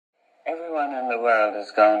Everyone in the world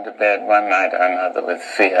has gone to bed one night or another with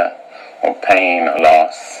fear or pain or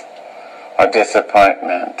loss or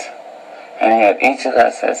disappointment, and yet each of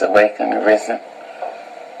us has awakened, risen,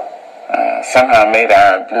 somehow made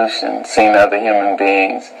our ablution, seen other human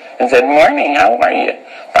beings, and said, "Morning, how are you?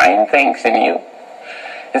 Fine, thanks, and you?"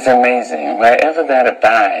 It's amazing. Wherever that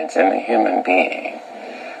abides in the human being,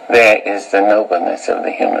 there is the nobleness of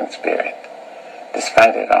the human spirit,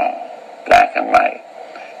 despite it all, black and white,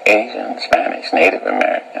 Asian, Spanish, Native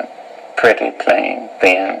American, pretty, plain,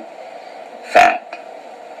 thin, fat,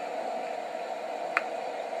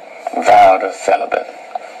 vowed or celibate,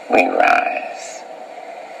 we rise.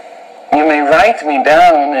 You may write me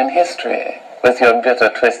down in history with your bitter,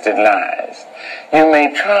 twisted lies. You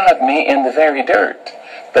may trod me in the very dirt,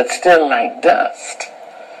 but still like dust,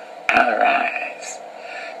 I'll rise.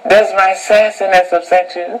 Does my sassiness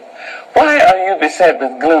upset you? Why are you beset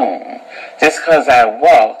with gloom, just 'cause I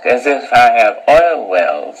walk as if I have oil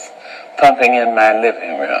wells pumping in my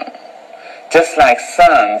living room? Just like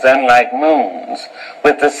suns and like moons,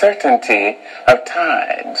 with the certainty of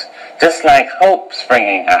tides, just like hope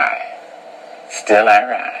springing high, still I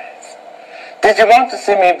rise. Did you want to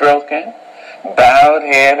see me broken? Bowed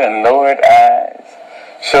head and lowered eyes,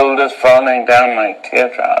 shoulders falling down like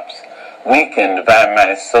teardrops, weakened by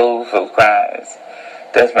my soulful cries.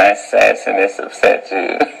 Does my sassiness upset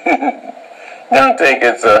you? Don't take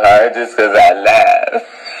it so hard just 'cause I laugh.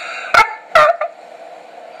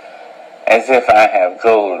 As if I have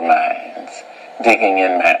gold mines digging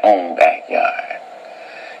in my own backyard.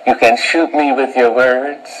 You can shoot me with your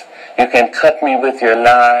words. You can cut me with your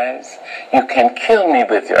lies. You can kill me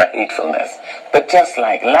with your hatefulness. But just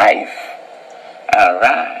like life, I'll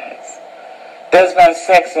rise. Does my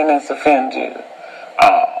sexiness offend you?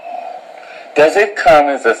 Oh, does it come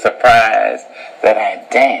as a surprise that I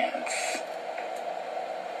dance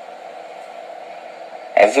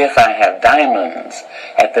as if I have diamonds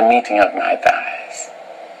at the meeting of my thighs?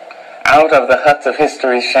 Out of the huts of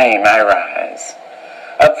history's shame I rise.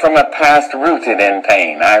 Up from a past rooted in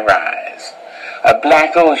pain I rise. A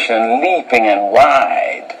black ocean leaping and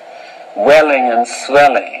wide, welling and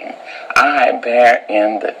swelling, I bear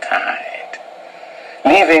in the tide.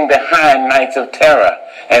 Leaving behind nights of terror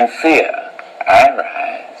and fear, I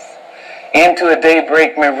rise. Into a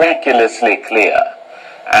daybreak miraculously clear,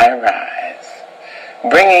 I rise.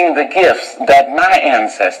 Bringing the gifts that my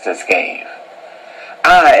ancestors gave.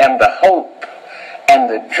 I am the hope and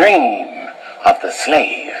the dream of the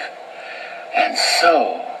slave. And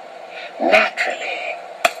so, naturally,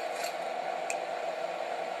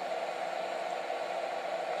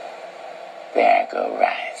 there I go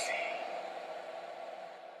right.